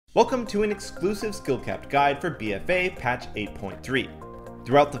Welcome to an exclusive skill capped guide for BfA patch 8.3.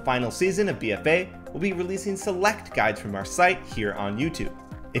 Throughout the final season of BfA, we'll be releasing select guides from our site here on YouTube.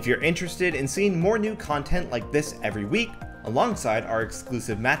 If you're interested in seeing more new content like this every week, alongside our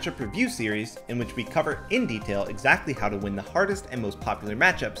exclusive matchup review series in which we cover in detail exactly how to win the hardest and most popular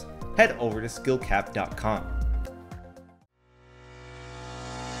matchups, head over to skillcap.com.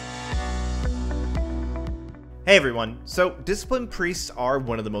 Hey everyone, so Discipline Priests are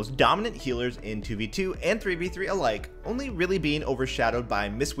one of the most dominant healers in 2v2 and 3v3 alike, only really being overshadowed by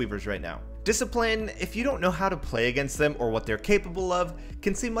Mistweavers right now. Discipline, if you don't know how to play against them or what they're capable of,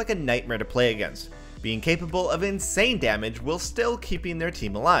 can seem like a nightmare to play against, being capable of insane damage while still keeping their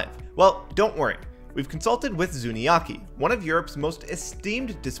team alive. Well, don't worry. We've consulted with Zuniaki, one of Europe's most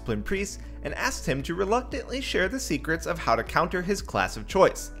esteemed Discipline Priests, and asked him to reluctantly share the secrets of how to counter his class of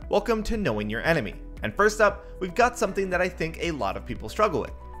choice. Welcome to knowing your enemy. And first up, we've got something that I think a lot of people struggle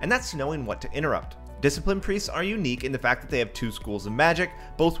with, and that's knowing what to interrupt. Discipline Priests are unique in the fact that they have two schools of magic,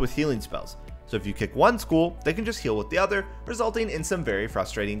 both with healing spells. So if you kick one school, they can just heal with the other, resulting in some very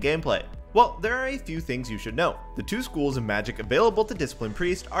frustrating gameplay. Well, there are a few things you should know. The two schools of magic available to Discipline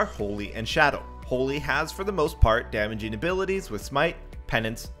Priest are Holy and Shadow. Holy has for the most part damaging abilities with Smite,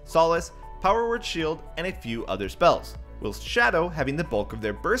 Penance, Solace, Power Word Shield, and a few other spells, whilst Shadow having the bulk of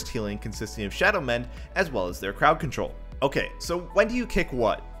their burst healing consisting of Shadow Mend as well as their crowd control. Okay, so when do you kick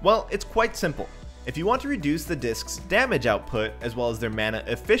what? Well, it's quite simple. If you want to reduce the disc's damage output as well as their mana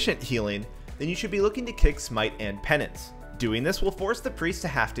efficient healing, then you should be looking to kick Smite and Penance. Doing this will force the priest to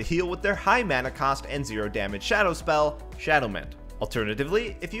have to heal with their high mana cost and 0 damage shadow spell, Shadow Mend.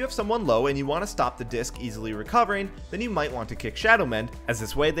 Alternatively, if you have someone low and you want to stop the disc easily recovering, then you might want to kick Shadow Mend, as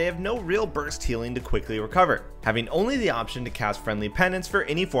this way they have no real burst healing to quickly recover, having only the option to cast Friendly Penance for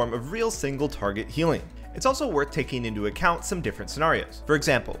any form of real single target healing. It's also worth taking into account some different scenarios. For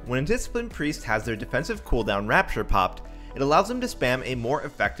example, when a Discipline Priest has their defensive cooldown Rapture popped, it allows them to spam a more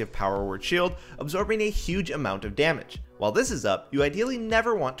effective Power Word Shield, absorbing a huge amount of damage. While this is up, you ideally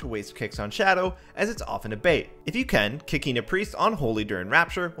never want to waste kicks on Shadow, as it's often a bait. If you can, kicking a priest on Holy during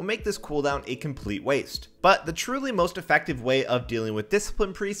Rapture will make this cooldown a complete waste. But the truly most effective way of dealing with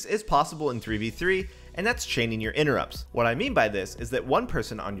Discipline Priests is possible in 3v3, and that's chaining your interrupts. What I mean by this is that one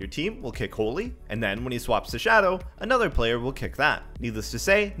person on your team will kick Holy, and then when he swaps to Shadow, another player will kick that. Needless to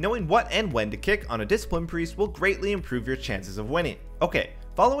say, knowing what and when to kick on a Discipline Priest will greatly improve your chances of winning. Okay,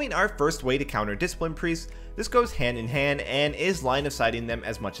 following our first way to counter Discipline Priests, this goes hand in hand and is line of sighting them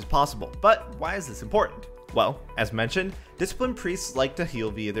as much as possible. But why is this important? Well, as mentioned, Discipline Priests like to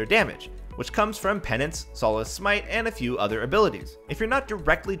heal via their damage, which comes from Penance, Solace, Smite, and a few other abilities. If you're not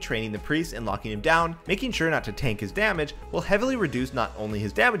directly training the priest and locking him down, making sure not to tank his damage will heavily reduce not only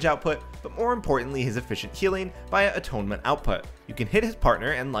his damage output, but more importantly his efficient healing via atonement output. You can hit his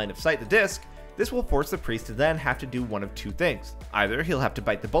partner and line of sight the disc. This will force the priest to then have to do one of two things. Either he'll have to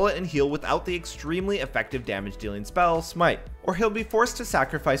bite the bullet and heal without the extremely effective damage dealing spell, Smite, or he'll be forced to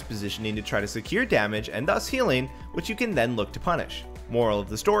sacrifice positioning to try to secure damage and thus healing, which you can then look to punish. Moral of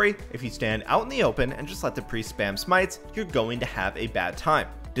the story, if you stand out in the open and just let the priest spam smites, you're going to have a bad time.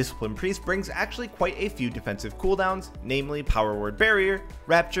 Discipline Priest brings actually quite a few defensive cooldowns, namely Power Word Barrier,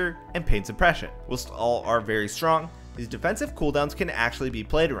 Rapture, and Pain Suppression. Whilst all are very strong, these defensive cooldowns can actually be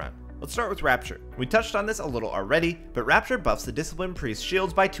played around. Let's start with Rapture. We touched on this a little already, but Rapture buffs the Discipline Priest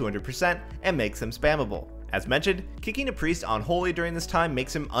shields by 200% and makes them spammable. As mentioned, kicking a priest on Holy during this time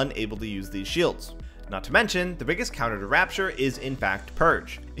makes him unable to use these shields. Not to mention, the biggest counter to Rapture is in fact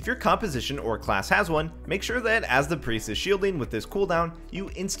Purge. If your composition or class has one, make sure that as the priest is shielding with this cooldown, you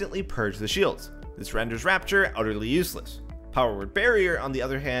instantly purge the shields. This renders Rapture utterly useless. Power Word Barrier, on the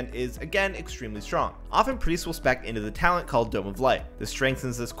other hand, is again extremely strong. Often priests will spec into the talent called Dome of Light. This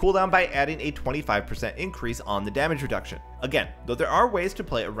strengthens this cooldown by adding a 25% increase on the damage reduction. Again, though there are ways to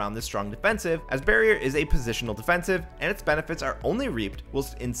play around this strong defensive, as Barrier is a positional defensive and its benefits are only reaped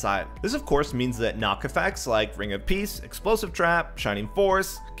whilst inside. This of course means that knock effects like Ring of Peace, Explosive Trap, Shining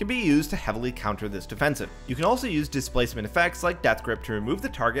Force can be used to heavily counter this defensive. You can also use displacement effects like Death Grip to remove the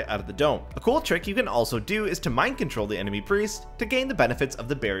target out of the dome. A cool trick you can also do is to mind control the enemy priest to gain the benefits of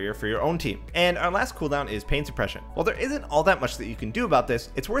the barrier for your own team. And our last cooldown is Pain Suppression. While there isn't all that much that you can do about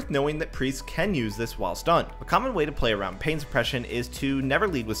this, it's worth knowing that priests can use this while stunned. A common way to play around Pain Suppression is to never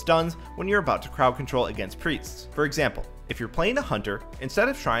lead with stuns when you're about to crowd control against priests. For example, if you're playing a hunter, instead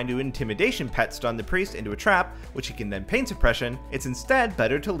of trying to intimidation pet stun the priest into a trap, which he can then Pain Suppression, it's instead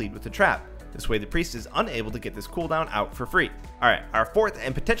better to lead with the trap. This way the priest is unable to get this cooldown out for free. Alright, our fourth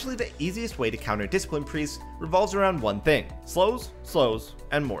and potentially the easiest way to counter Discipline Priests revolves around one thing: slows, slows,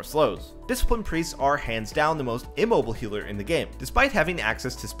 and more slows. Discipline Priests are hands down the most immobile healer in the game. Despite having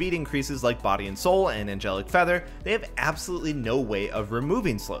access to speed increases like Body and Soul and Angelic Feather, they have absolutely no way of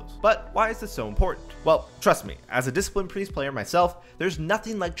removing slows. But why is this so important? Well, trust me, as a Discipline Priest player myself, there's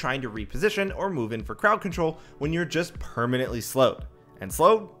nothing like trying to reposition or move in for crowd control when you're just permanently slowed. And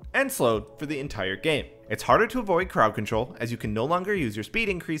slowed for the entire game. It's harder to avoid crowd control as you can no longer use your speed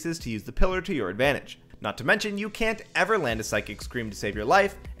increases to use the pillar to your advantage. Not to mention, you can't ever land a Psychic Scream to save your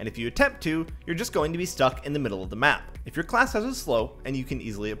life, and if you attempt to, you're just going to be stuck in the middle of the map. If your class has a slow, and you can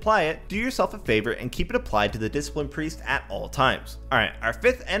easily apply it, do yourself a favor and keep it applied to the Discipline Priest at all times. Alright, our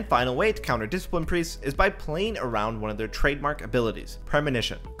fifth and final way to counter Discipline Priests is by playing around one of their trademark abilities,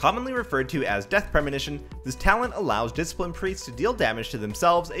 Premonition. Commonly referred to as Death Premonition, this talent allows Discipline Priests to deal damage to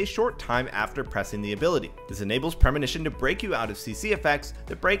themselves a short time after pressing the ability. This enables Premonition to break you out of CC effects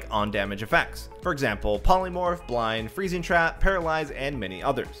that break on damage effects. For example, Polymorph, Blind, Freezing Trap, Paralyze, and many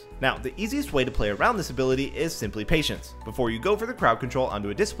others. Now, the easiest way to play around this ability is simply patience. Before you go for the crowd control onto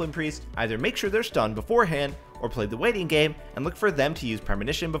a Discipline Priest, either make sure they're stunned beforehand, or play the waiting game and look for them to use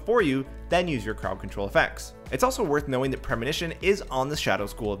Premonition before you, then use your crowd control effects. It's also worth knowing that Premonition is on the Shadow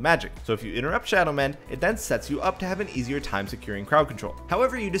School of Magic, so if you interrupt Shadow Mend, it then sets you up to have an easier time securing crowd control.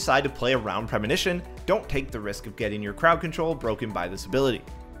 However you decide to play around Premonition, don't take the risk of getting your crowd control broken by this ability.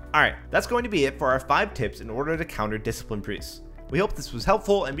 Alright, that's going to be it for our 5 tips in order to counter Discipline Priests. We hope this was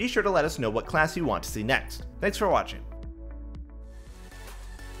helpful, and be sure to let us know what class you want to see next. Thanks for watching.